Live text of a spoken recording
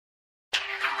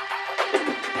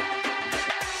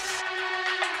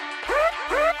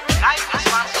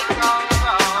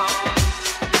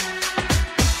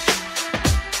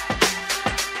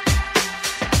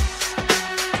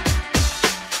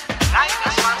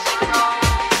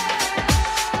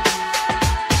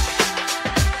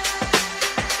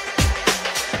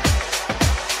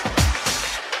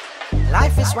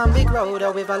one big road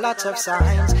with a lot of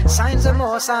signs. Signs and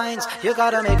more signs, you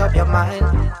gotta make up your mind.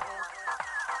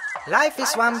 Life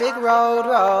is one big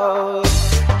road.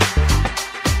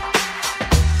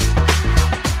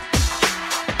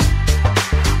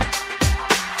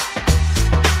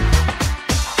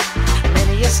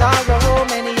 Many a sorrow,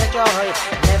 many a joy.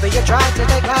 Never you try to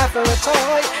take life for a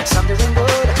toy. Some doing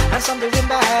good and some doing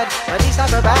bad, but these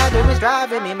type of bad doing is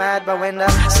driving me mad. But when the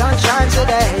sun shines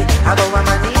today, I go on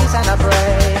my knees and I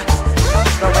pray.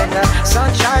 But when the sun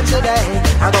shines today,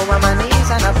 I go on my knees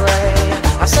and I pray.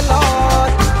 I say,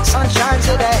 Lord, sun shines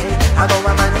today, I go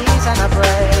on my knees and I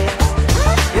pray.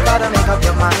 You gotta make up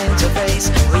your mind to face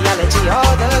reality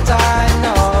all the time,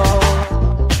 no.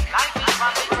 Life is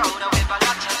one big road with a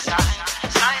lot of signs,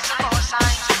 signs and more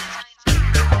signs.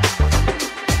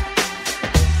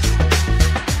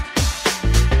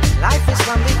 Life is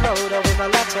one big road with a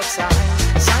lot of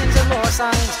signs, signs and more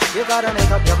signs. You gotta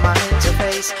make up your mind to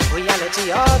face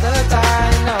reality all the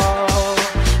time, no.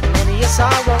 Many a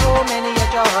sorrow, many a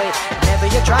joy. Never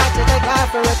you try to take life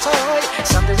for a toy.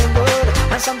 Some doing good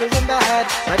and some doing bad,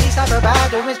 but these type of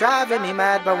bad doing is driving me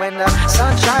mad. But when the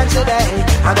sun shines today,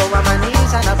 I go on my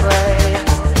knees and I pray.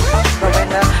 But when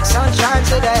the sun shines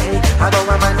today, I go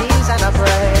on my knees and I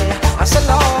pray. I say,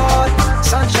 Lord,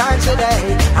 sun shines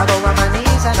today, I go on my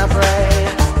knees and I pray.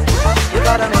 You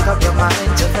gotta make up your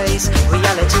mind to face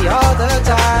reality all the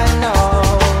time, no.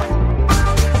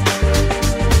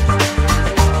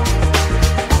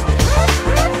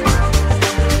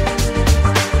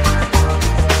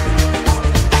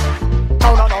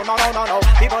 No.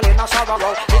 People in a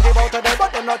sorrow, think about today,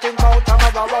 but them not think about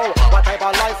tomorrow. What type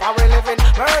of life are we living?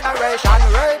 Murderation,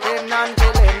 raping and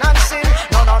killing and sin.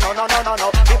 No.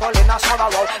 People in a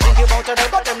sorrow, think about today,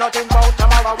 but them not think about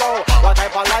tomorrow. What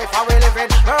type of life are we living?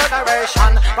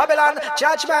 Murderation, Babylon,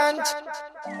 judgment.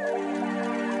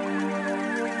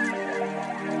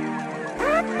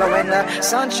 But when the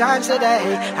sun shines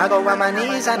today, I go on my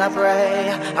knees and I pray.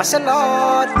 I say,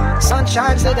 Lord, sun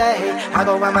shines today, I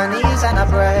go on my knees and I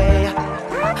pray.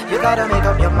 You gotta make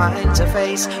up your mind to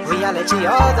face reality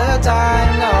all the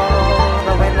time, no.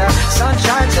 But when the sun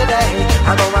shines today,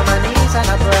 I go on my knees and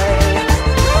I pray.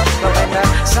 But when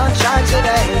the